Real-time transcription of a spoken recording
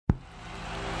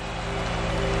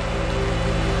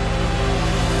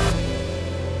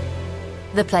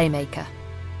The Playmaker.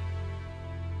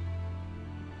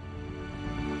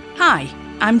 Hi,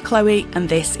 I'm Chloe and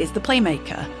this is The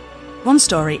Playmaker. One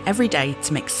story every day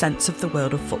to make sense of the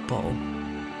world of football.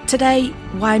 Today,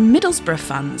 why Middlesbrough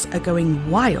fans are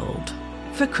going wild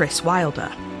for Chris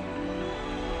Wilder.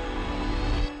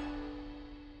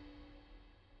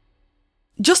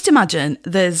 Just imagine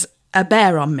there's a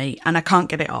bear on me and I can't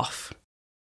get it off.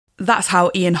 That's how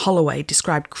Ian Holloway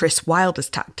described Chris Wilder's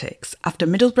tactics after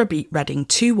Middlesbrough beat Reading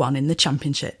 2-1 in the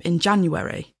Championship in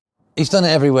January. He's done it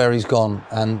everywhere he's gone,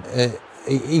 and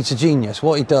he's a genius.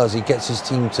 What he does, he gets his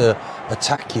team to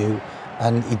attack you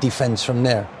and he defends from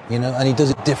there, and he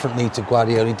does it differently to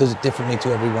Guardiola, he does it differently to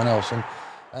everyone else.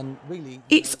 And really,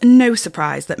 it's no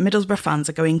surprise that Middlesbrough fans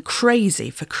are going crazy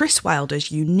for Chris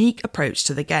Wilder's unique approach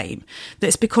to the game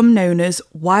that's become known as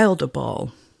Wilder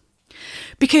Ball.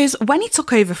 Because when he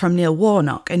took over from Neil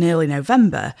Warnock in early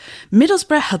November,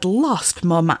 Middlesbrough had lost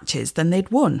more matches than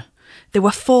they'd won. They were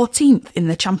 14th in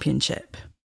the Championship.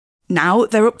 Now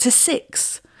they're up to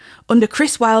 6. Under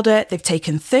Chris Wilder, they've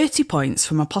taken 30 points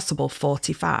from a possible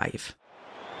 45.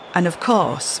 And of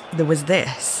course, there was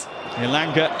this.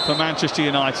 Elanga for Manchester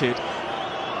United.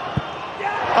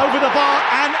 Over the bar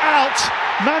and out.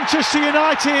 Manchester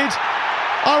United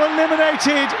are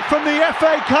eliminated from the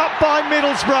FA Cup by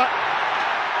Middlesbrough.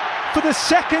 For the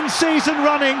second season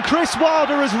running, Chris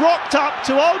Wilder has rocked up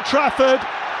to Old Trafford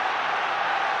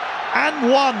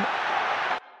and won.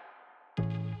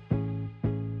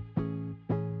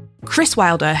 Chris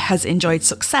Wilder has enjoyed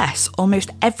success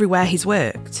almost everywhere he's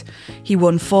worked. He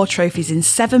won 4 trophies in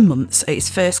 7 months at his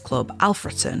first club,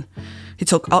 Alfreton. He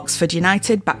took Oxford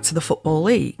United back to the Football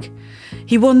League.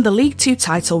 He won the League 2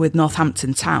 title with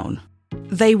Northampton Town.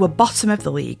 They were bottom of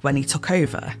the league when he took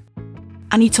over.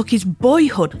 And he took his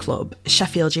boyhood club,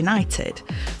 Sheffield United,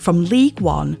 from League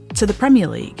 1 to the Premier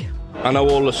League. I know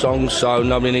all the songs, so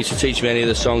nobody needs to teach me any of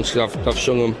the songs because I've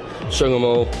sung them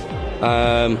all.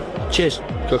 Cheers.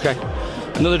 Okay.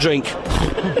 Another drink.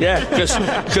 Yeah,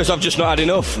 because I've just not had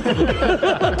enough.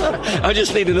 I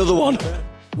just need another one.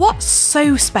 What's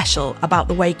so special about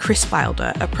the way Chris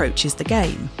Wilder approaches the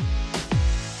game?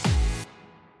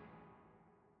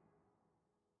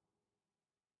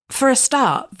 For a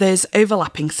start, there's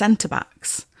overlapping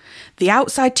centre-backs. The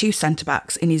outside 2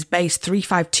 centre-backs in his base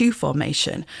 3-5-2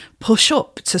 formation push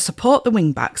up to support the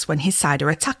wing-backs when his side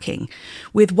are attacking,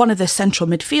 with one of the central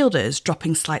midfielders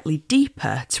dropping slightly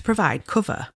deeper to provide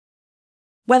cover.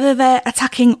 Whether they're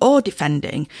attacking or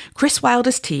defending, Chris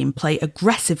Wilder's team play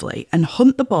aggressively and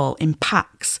hunt the ball in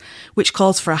packs, which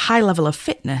calls for a high level of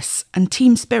fitness and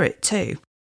team spirit too.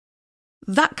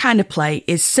 That kind of play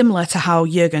is similar to how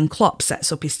Jurgen Klopp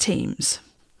sets up his teams.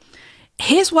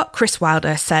 Here's what Chris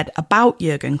Wilder said about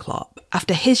Jurgen Klopp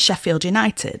after his Sheffield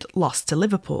United lost to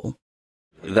Liverpool.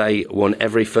 They won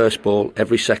every first ball,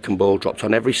 every second ball, dropped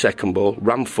on every second ball,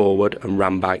 ran forward and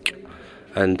ran back.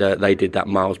 And they did that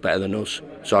miles better than us.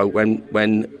 So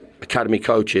when academy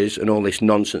coaches and all this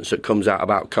nonsense that comes out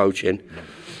about coaching,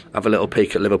 have a little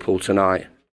peek at Liverpool tonight.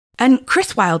 And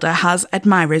Chris Wilder has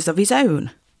admirers of his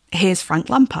own. Here's Frank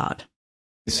Lampard.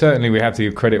 Certainly we have to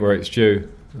give credit where it's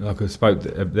due. Like I spoke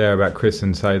there about Chris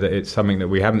and say that it's something that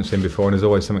we haven't seen before, and there's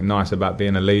always something nice about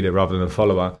being a leader rather than a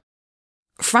follower.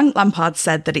 Frank Lampard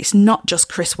said that it's not just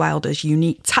Chris Wilder's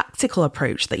unique tactical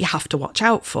approach that you have to watch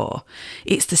out for.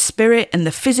 It's the spirit and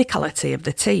the physicality of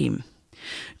the team.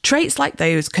 Traits like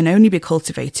those can only be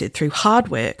cultivated through hard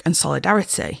work and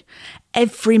solidarity.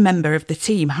 Every member of the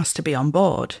team has to be on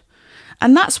board.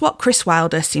 And that's what Chris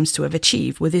Wilder seems to have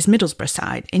achieved with his Middlesbrough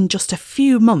side in just a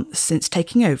few months since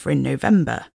taking over in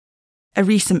November. A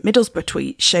recent Middlesbrough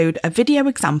tweet showed a video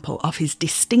example of his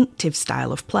distinctive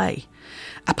style of play.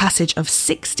 A passage of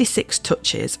 66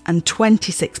 touches and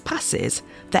 26 passes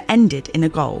that ended in a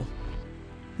goal.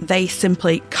 They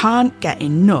simply can't get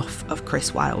enough of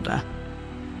Chris Wilder.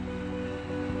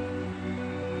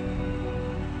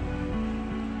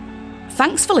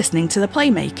 Thanks for listening to The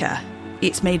Playmaker.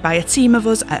 It's made by a team of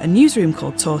us at a newsroom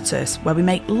called Tortoise, where we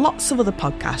make lots of other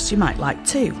podcasts you might like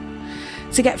too.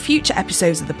 To get future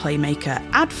episodes of The Playmaker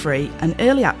ad-free and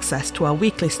early access to our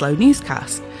weekly slow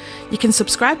newscast, you can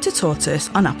subscribe to Tortoise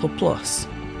on Apple Plus.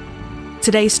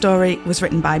 Today's story was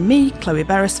written by me, Chloe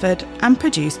Beresford, and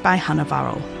produced by Hannah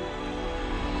Varrell.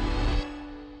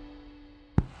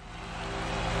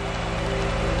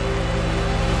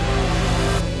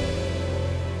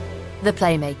 The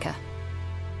Playmaker.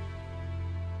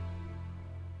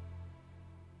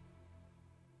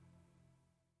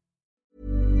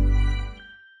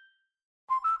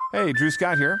 Hey, Drew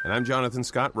Scott here, and I'm Jonathan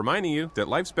Scott, reminding you that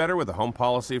life's better with a home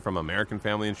policy from American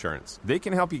Family Insurance. They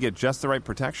can help you get just the right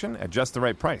protection at just the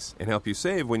right price and help you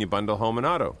save when you bundle home and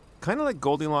auto. Kind of like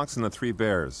Goldilocks and the Three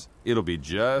Bears. It'll be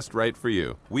just right for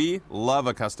you. We love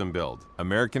a custom build.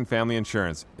 American Family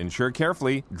Insurance. Insure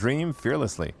carefully, dream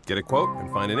fearlessly. Get a quote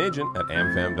and find an agent at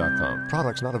amfam.com.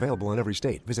 Products not available in every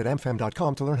state. Visit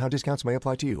amfam.com to learn how discounts may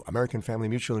apply to you. American Family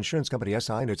Mutual Insurance Company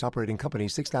SI and its operating company,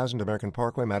 6000 American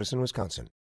Parkway, Madison, Wisconsin.